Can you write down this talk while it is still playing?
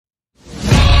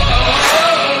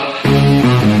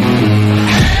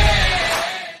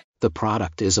The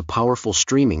product is a powerful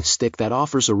streaming stick that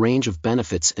offers a range of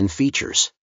benefits and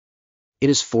features.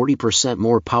 It is 40%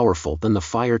 more powerful than the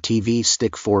Fire TV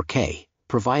Stick 4K,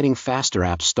 providing faster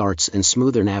app starts and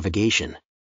smoother navigation.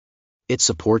 It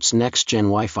supports next-gen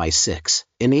Wi-Fi 6,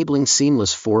 enabling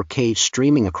seamless 4K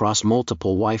streaming across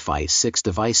multiple Wi-Fi 6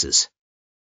 devices.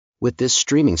 With this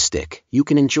streaming stick, you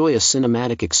can enjoy a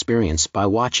cinematic experience by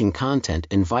watching content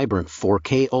in vibrant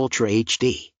 4K Ultra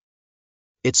HD.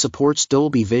 It supports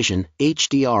Dolby Vision,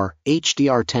 HDR,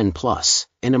 HDR10+,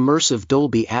 and immersive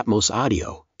Dolby Atmos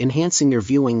audio, enhancing your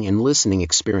viewing and listening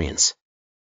experience.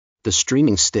 The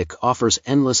streaming stick offers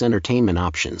endless entertainment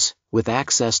options, with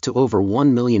access to over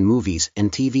 1 million movies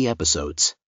and TV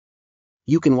episodes.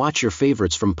 You can watch your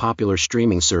favorites from popular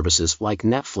streaming services like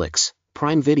Netflix,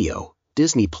 Prime Video,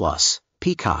 Disney+,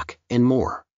 Peacock, and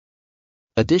more.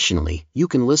 Additionally, you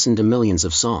can listen to millions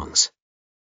of songs.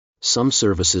 Some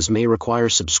services may require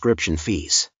subscription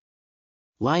fees.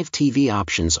 Live TV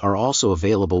options are also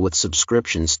available with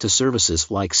subscriptions to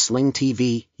services like Sling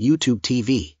TV, YouTube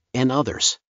TV, and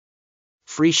others.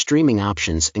 Free streaming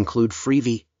options include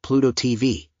Freevee, Pluto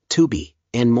TV, Tubi,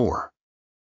 and more.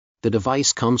 The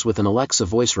device comes with an Alexa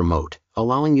voice remote,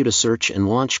 allowing you to search and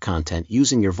launch content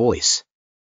using your voice.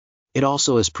 It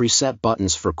also has preset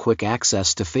buttons for quick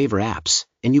access to favorite apps,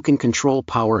 and you can control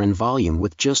power and volume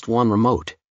with just one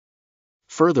remote.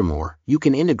 Furthermore, you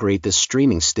can integrate this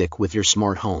streaming stick with your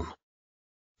smart home.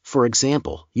 For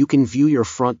example, you can view your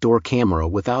front door camera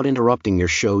without interrupting your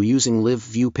show using Live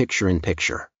View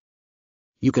Picture-in-Picture.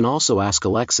 You can also ask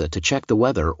Alexa to check the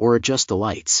weather or adjust the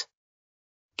lights.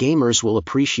 Gamers will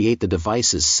appreciate the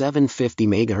device's 750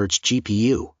 MHz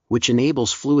GPU, which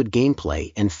enables fluid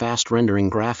gameplay and fast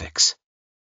rendering graphics.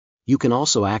 You can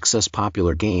also access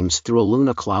popular games through a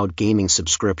Luna Cloud gaming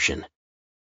subscription.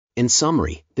 In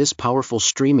summary, this powerful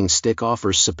streaming stick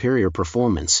offers superior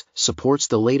performance, supports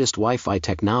the latest Wi-Fi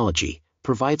technology,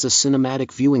 provides a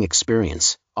cinematic viewing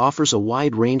experience, offers a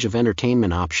wide range of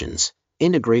entertainment options,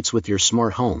 integrates with your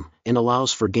smart home, and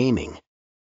allows for gaming.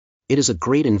 It is a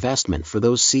great investment for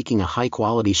those seeking a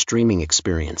high-quality streaming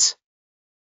experience.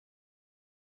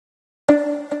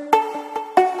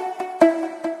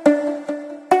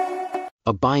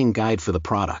 A buying guide for the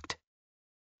product.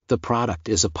 The product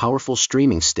is a powerful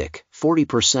streaming stick,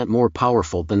 40% more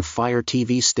powerful than Fire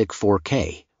TV Stick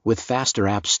 4K, with faster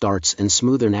app starts and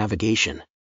smoother navigation.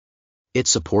 It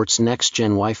supports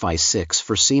next-gen Wi-Fi 6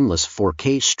 for seamless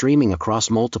 4K streaming across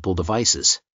multiple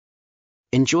devices.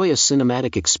 Enjoy a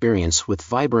cinematic experience with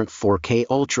vibrant 4K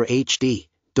Ultra HD,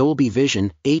 Dolby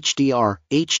Vision, HDR,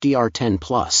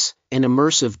 HDR10+, and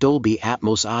immersive Dolby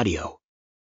Atmos audio.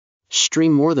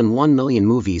 Stream more than 1 million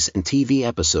movies and TV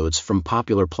episodes from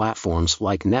popular platforms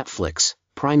like Netflix,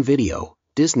 Prime Video,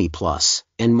 Disney+,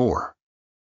 and more.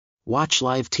 Watch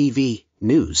live TV,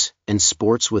 news, and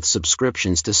sports with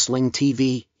subscriptions to Sling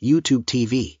TV, YouTube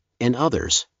TV, and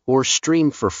others, or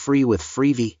stream for free with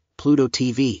Freevee, Pluto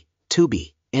TV,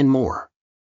 Tubi, and more.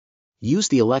 Use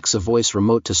the Alexa voice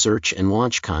remote to search and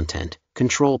launch content,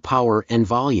 control power and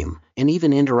volume, and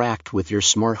even interact with your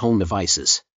smart home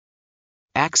devices.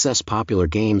 Access popular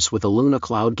games with a Luna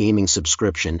Cloud gaming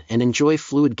subscription and enjoy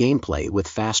fluid gameplay with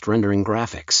fast rendering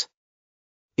graphics.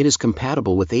 It is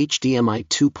compatible with HDMI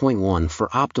 2.1 for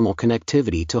optimal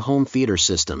connectivity to home theater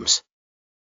systems.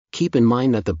 Keep in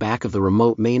mind that the back of the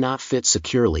remote may not fit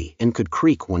securely and could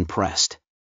creak when pressed.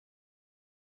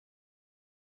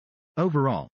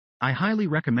 Overall, I highly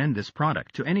recommend this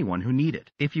product to anyone who need it.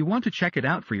 If you want to check it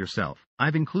out for yourself,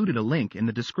 I've included a link in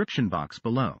the description box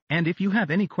below. And if you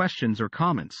have any questions or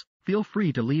comments, feel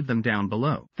free to leave them down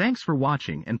below. Thanks for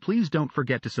watching, and please don't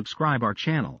forget to subscribe our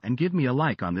channel and give me a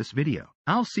like on this video.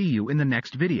 I'll see you in the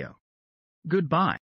next video. Goodbye.